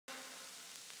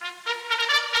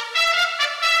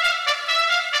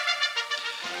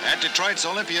At Detroit's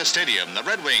Olympia Stadium, the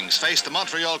Red Wings face the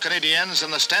Montreal Canadians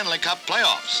in the Stanley Cup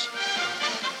playoffs.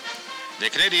 The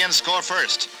Canadians score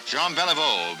first. Jean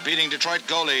Beliveau beating Detroit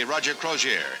goalie Roger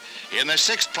Crozier. In their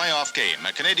sixth playoff game,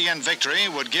 a Canadian victory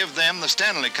would give them the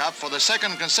Stanley Cup for the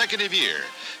second consecutive year.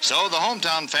 So the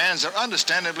hometown fans are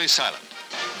understandably silent.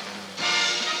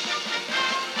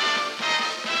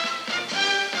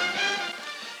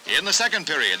 In the second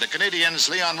period, the Canadians'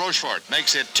 Leon Rochefort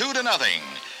makes it 2-0,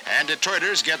 and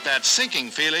Detroiters get that sinking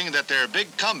feeling that their big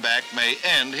comeback may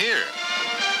end here.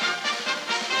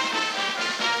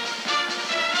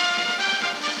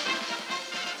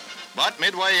 But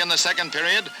midway in the second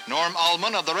period, Norm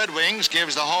Allman of the Red Wings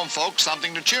gives the home folks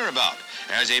something to cheer about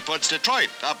as he puts Detroit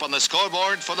up on the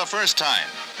scoreboard for the first time.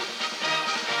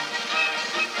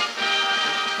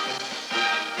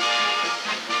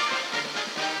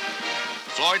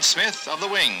 Floyd Smith of the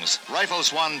Wings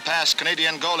rifles one past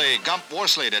Canadian goalie Gump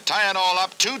Worsley to tie it all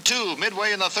up 2-2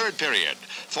 midway in the third period,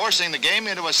 forcing the game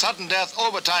into a sudden death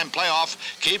overtime playoff,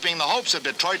 keeping the hopes of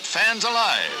Detroit fans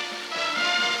alive.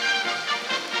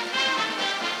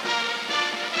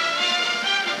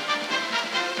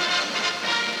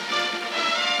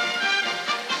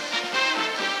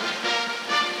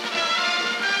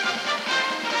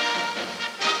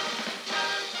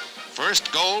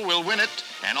 First goal will win it,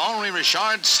 and Henri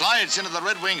Richard slides into the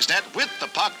Red Wings net with the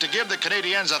puck to give the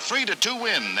Canadians a 3-2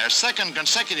 win, their second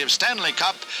consecutive Stanley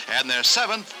Cup and their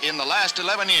seventh in the last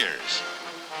 11 years.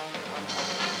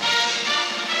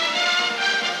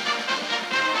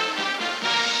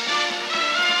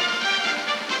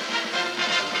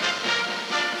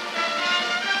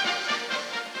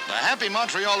 The happy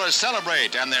Montrealers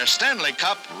celebrate, and their Stanley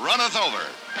Cup runneth over.